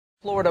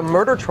Florida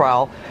murder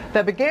trial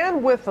that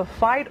began with a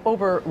fight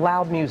over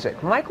loud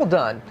music. Michael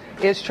Dunn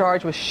is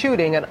charged with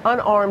shooting an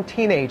unarmed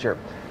teenager.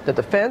 The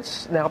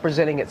defense now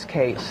presenting its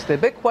case. The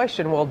big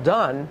question, will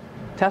Dunn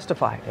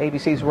testify?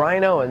 ABC's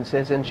Ryan Owens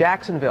is in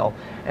Jacksonville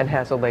and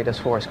has the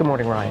latest for us. Good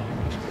morning, Ryan.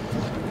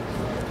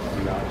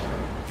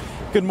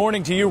 Good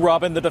morning to you,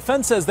 Robin. The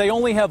defense says they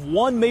only have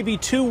one, maybe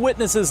two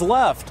witnesses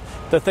left.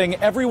 The thing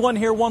everyone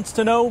here wants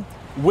to know,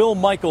 will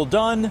Michael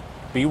Dunn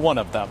be one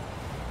of them?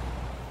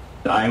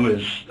 I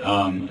was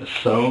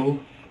so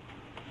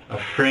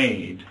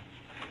afraid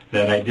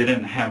that I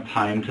didn't have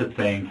time to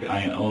think.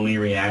 I only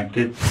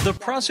reacted. The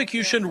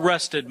prosecution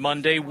rested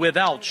Monday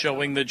without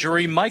showing the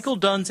jury Michael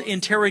Dunn's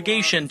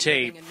interrogation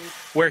tape,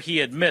 where he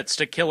admits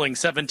to killing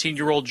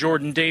 17-year-old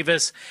Jordan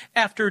Davis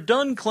after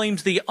Dunn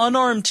claims the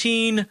unarmed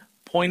teen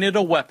pointed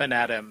a weapon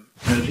at him.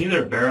 It was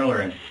either a barrel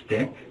or a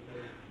stick,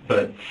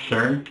 but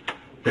sir,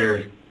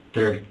 they're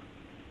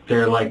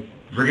like,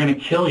 we're going to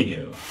kill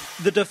you.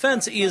 The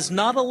defense is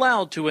not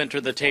allowed to enter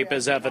the tape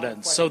as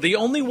evidence, so the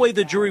only way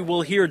the jury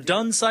will hear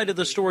Dunn's side of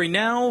the story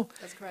now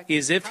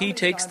is if he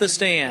takes the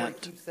stand.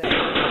 Oh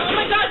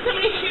my God,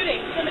 somebody's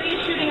shooting.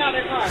 Somebody's shooting out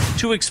of their car.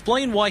 To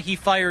explain why he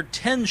fired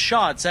 10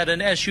 shots at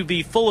an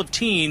SUV full of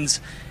teens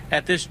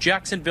at this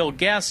Jacksonville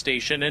gas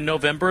station in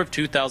November of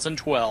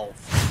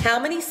 2012.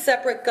 How many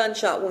separate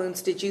gunshot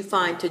wounds did you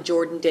find to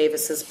Jordan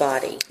Davis's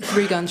body?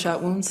 3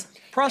 gunshot wounds.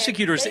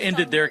 Prosecutors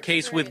ended their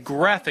case with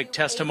graphic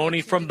testimony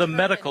from the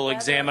medical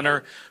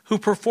examiner who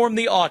performed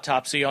the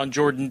autopsy on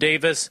Jordan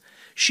Davis.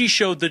 She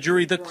showed the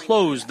jury the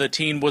clothes the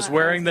teen was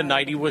wearing the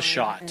night he was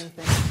shot.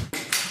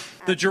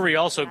 The jury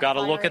also got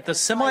a look at the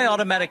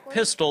semi-automatic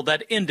pistol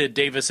that ended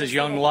Davis's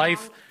young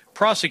life.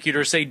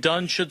 Prosecutors say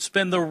Dunn should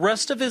spend the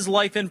rest of his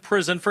life in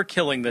prison for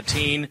killing the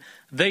teen,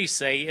 they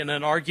say in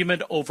an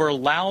argument over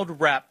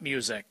loud rap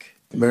music.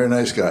 Very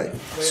nice guy.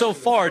 So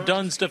far,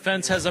 Dunn's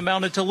defense has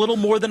amounted to little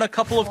more than a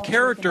couple of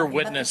character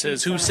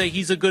witnesses who say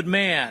he's a good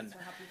man.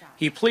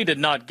 He pleaded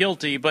not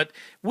guilty, but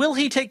will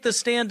he take the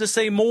stand to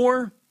say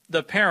more?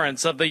 The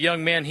parents of the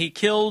young man he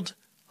killed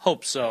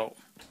hope so.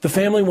 The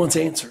family wants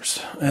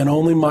answers, and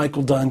only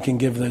Michael Dunn can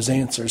give those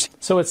answers.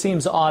 So it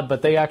seems odd,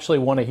 but they actually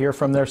want to hear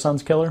from their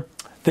son's killer?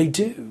 They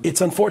do.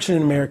 It's unfortunate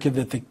in America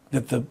that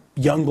the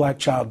young black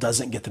child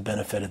doesn't get the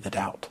benefit of the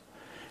doubt.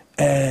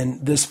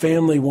 And this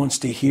family wants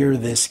to hear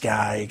this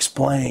guy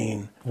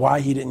explain why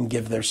he didn't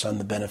give their son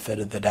the benefit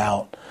of the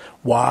doubt,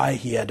 why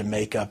he had to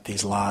make up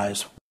these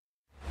lies.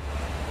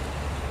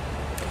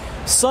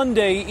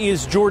 Sunday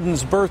is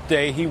Jordan's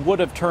birthday. He would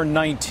have turned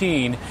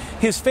 19.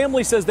 His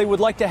family says they would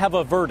like to have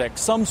a verdict,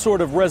 some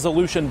sort of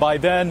resolution by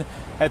then.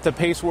 At the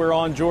pace we're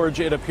on, George,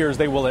 it appears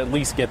they will at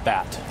least get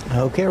that.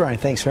 Okay, Ryan,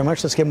 thanks very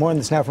much. Let's get more on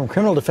this now from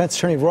criminal defense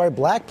attorney Roy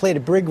Black. Played a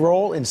big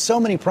role in so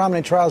many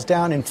prominent trials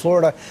down in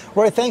Florida.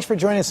 Roy, thanks for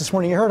joining us this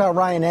morning. You heard how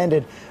Ryan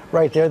ended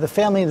right there. The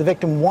family of the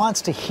victim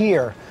wants to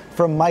hear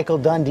from Michael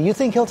Dunn. Do you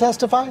think he'll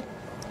testify?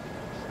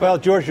 Well,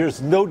 George,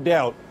 there's no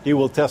doubt he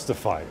will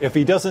testify. If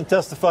he doesn't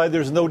testify,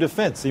 there's no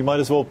defense. He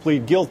might as well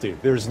plead guilty.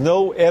 There's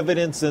no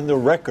evidence in the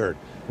record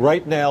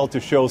right now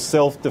to show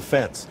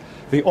self-defense.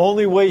 The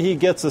only way he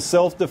gets a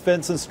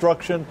self-defense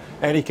instruction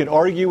and he can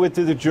argue it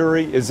to the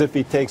jury is if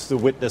he takes the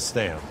witness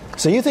stand.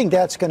 So you think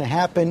that's going to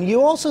happen.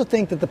 You also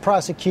think that the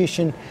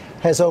prosecution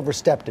has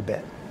overstepped a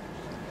bit.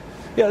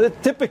 Yeah,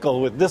 that's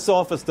typical. This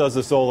office does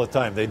this all the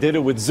time. They did it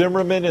with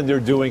Zimmerman, and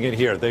they're doing it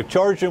here. They've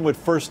charged him with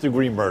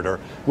first-degree murder,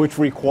 which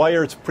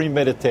requires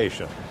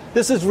premeditation.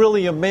 This is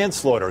really a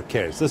manslaughter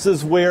case. This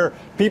is where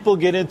people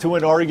get into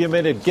an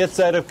argument, it gets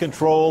out of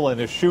control,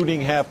 and a shooting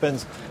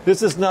happens.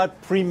 This is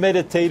not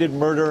premeditated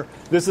murder.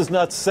 This is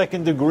not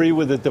second degree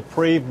with a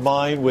depraved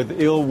mind, with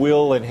ill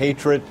will and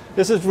hatred.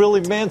 This is really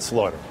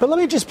manslaughter. But let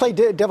me just play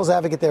devil's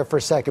advocate there for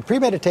a second.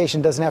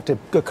 Premeditation doesn't have to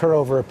occur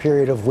over a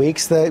period of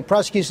weeks. The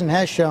prosecution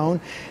has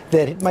shown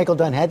that Michael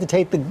Dunn had to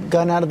take the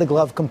gun out of the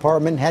glove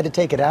compartment, had to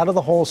take it out of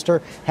the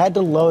holster, had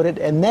to load it,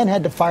 and then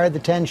had to fire the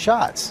 10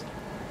 shots.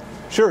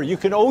 Sure, you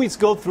can always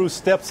go through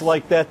steps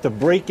like that to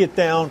break it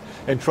down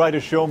and try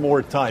to show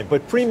more time.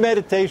 But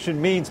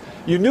premeditation means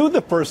you knew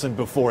the person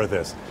before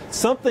this.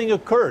 Something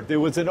occurred. There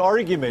was an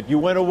argument. You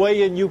went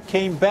away and you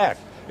came back.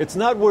 It's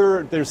not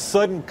where there's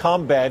sudden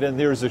combat and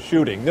there's a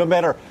shooting. No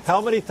matter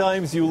how many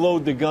times you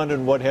load the gun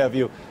and what have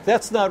you,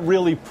 that's not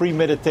really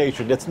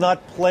premeditation. It's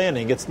not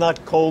planning. It's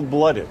not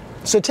cold-blooded.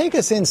 So take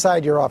us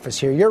inside your office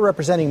here. You're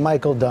representing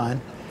Michael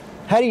Dunn.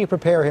 How do you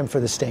prepare him for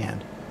the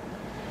stand?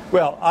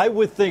 Well, I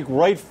would think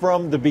right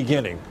from the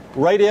beginning,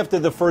 right after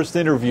the first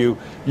interview,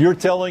 you're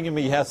telling him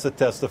he has to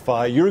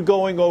testify. You're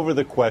going over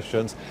the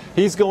questions.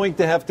 He's going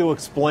to have to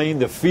explain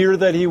the fear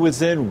that he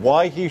was in,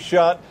 why he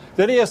shot.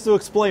 Then he has to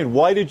explain,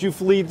 why did you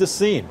flee the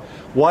scene?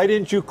 Why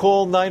didn't you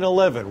call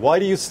 911? Why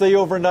do you stay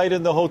overnight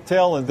in the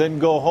hotel and then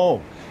go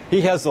home?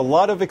 He has a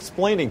lot of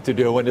explaining to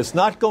do, and it's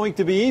not going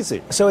to be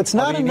easy. So it's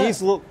not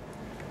enough.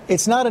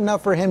 It's not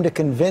enough for him to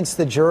convince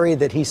the jury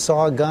that he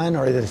saw a gun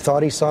or that he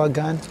thought he saw a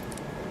gun?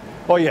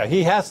 Oh, yeah,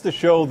 he has to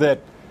show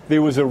that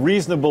there was a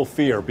reasonable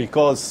fear,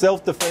 because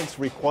self-defense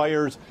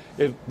requires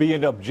it be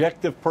an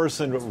objective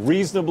person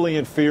reasonably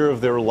in fear of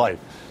their life.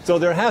 So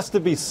there has to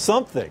be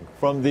something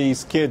from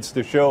these kids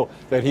to show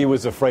that he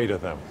was afraid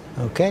of them.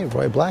 Okay,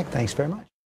 Roy Black, thanks very much.